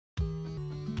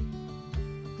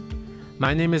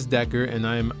My name is Decker, and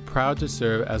I am proud to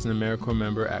serve as an AmeriCorps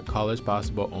member at College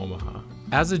Possible Omaha.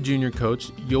 As a junior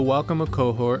coach, you'll welcome a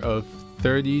cohort of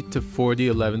 30 to 40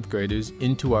 11th graders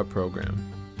into our program.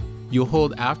 You'll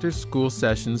hold after-school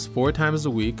sessions 4 times a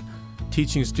week,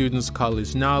 teaching students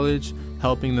college knowledge,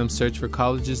 helping them search for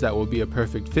colleges that will be a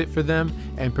perfect fit for them,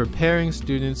 and preparing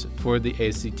students for the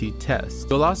ACT test.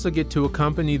 You'll also get to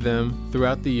accompany them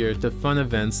throughout the year to fun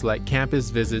events like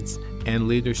campus visits and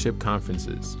leadership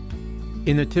conferences.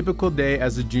 In a typical day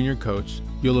as a junior coach,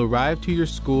 you'll arrive to your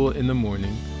school in the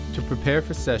morning to prepare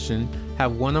for session,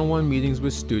 have one-on-one meetings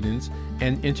with students,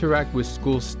 and interact with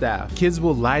school staff. Kids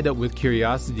will light up with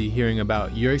curiosity hearing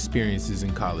about your experiences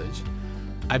in college.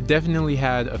 I've definitely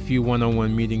had a few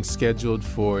one-on-one meetings scheduled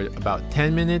for about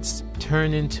 10 minutes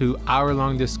turn into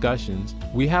hour-long discussions.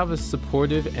 We have a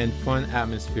supportive and fun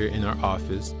atmosphere in our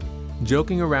office,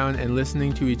 joking around and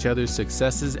listening to each other's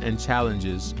successes and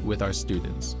challenges with our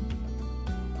students.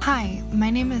 Hi,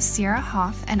 my name is Sierra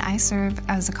Hoff, and I serve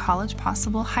as a College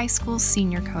Possible High School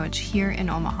senior coach here in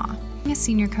Omaha. Being a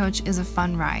senior coach is a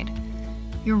fun ride.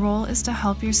 Your role is to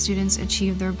help your students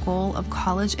achieve their goal of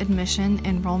college admission,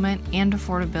 enrollment, and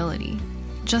affordability.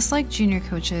 Just like junior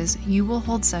coaches, you will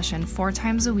hold session 4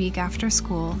 times a week after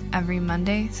school, every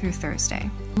Monday through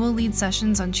Thursday. You will lead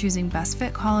sessions on choosing best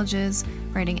fit colleges,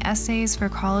 writing essays for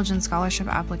college and scholarship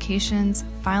applications,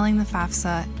 filing the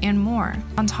FAFSA, and more.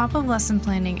 On top of lesson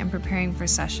planning and preparing for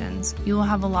sessions, you will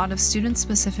have a lot of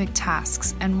student-specific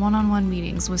tasks and one-on-one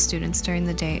meetings with students during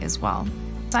the day as well.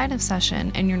 Outside of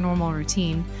session and your normal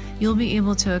routine, you'll be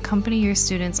able to accompany your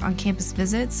students on campus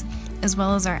visits, as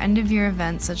well as our end-of-year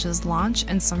events such as Launch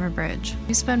and Summer Bridge.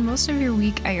 You spend most of your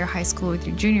week at your high school with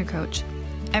your junior coach.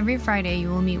 Every Friday, you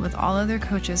will meet with all other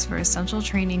coaches for essential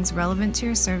trainings relevant to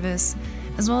your service,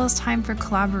 as well as time for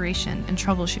collaboration and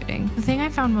troubleshooting. The thing I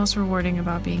found most rewarding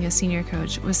about being a senior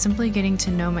coach was simply getting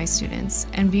to know my students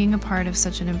and being a part of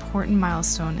such an important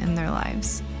milestone in their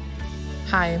lives.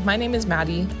 Hi, my name is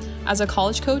Maddie. As a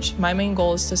college coach, my main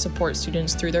goal is to support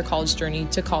students through their college journey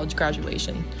to college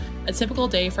graduation. A typical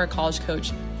day for a college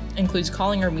coach includes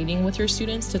calling or meeting with your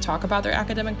students to talk about their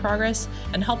academic progress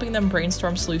and helping them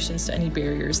brainstorm solutions to any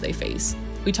barriers they face.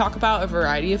 We talk about a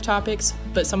variety of topics,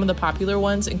 but some of the popular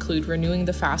ones include renewing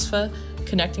the FAFSA,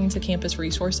 connecting to campus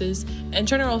resources, and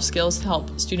general skills to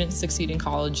help students succeed in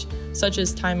college, such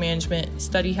as time management,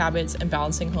 study habits, and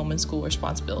balancing home and school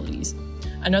responsibilities.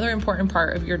 Another important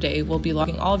part of your day will be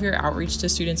logging all of your outreach to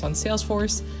students on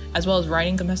Salesforce, as well as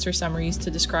writing semester summaries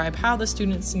to describe how the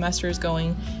student's semester is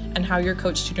going and how your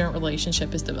coach-student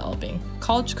relationship is developing.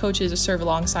 College coaches serve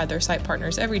alongside their site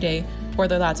partners every day,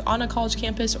 whether that's on a college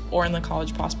campus or in the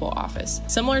College Possible office.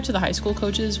 Similar to the high school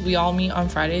coaches, we all meet on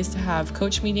Fridays to have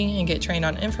coach meeting and get trained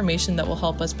on information that will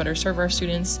help us better serve our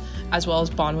students, as well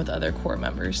as bond with other core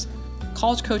members.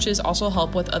 College coaches also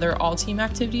help with other all-team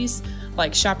activities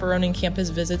like chaperoning campus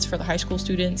visits for the high school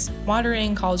students,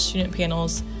 moderating college student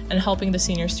panels, and helping the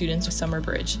senior students with Summer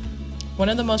Bridge. One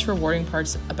of the most rewarding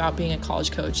parts about being a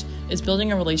college coach is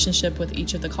building a relationship with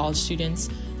each of the college students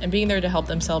and being there to help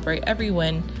them celebrate every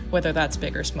win, whether that's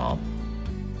big or small.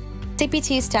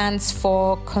 CPT stands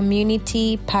for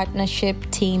Community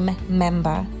Partnership Team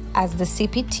Member. As the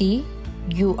CPT,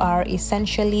 you are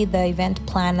essentially the event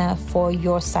planner for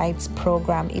your site's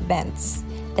program events.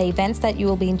 The events that you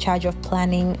will be in charge of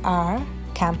planning are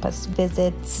campus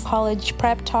visits, college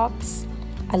prep talks,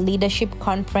 a leadership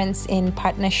conference in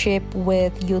partnership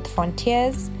with Youth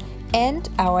Frontiers, and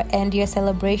our end-year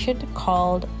celebration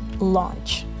called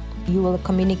Launch. You will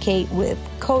communicate with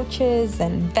coaches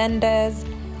and vendors,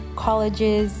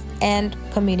 colleges, and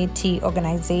community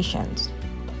organizations.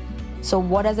 So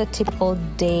what does a typical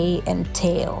day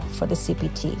entail for the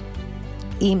CPT?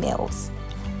 Emails.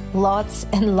 Lots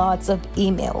and lots of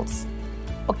emails.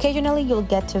 Occasionally, you'll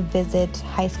get to visit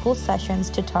high school sessions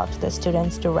to talk to the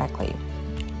students directly.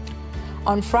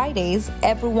 On Fridays,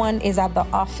 everyone is at the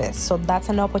office, so that's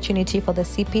an opportunity for the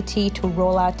CPT to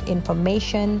roll out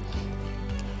information.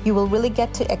 You will really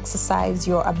get to exercise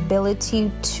your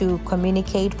ability to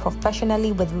communicate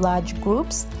professionally with large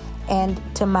groups and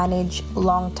to manage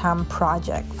long-term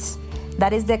projects.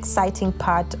 That is the exciting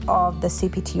part of the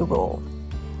CPT role.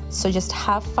 So just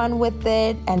have fun with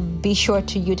it and be sure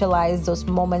to utilize those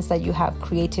moments that you have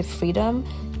creative freedom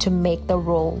to make the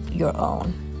role your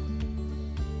own.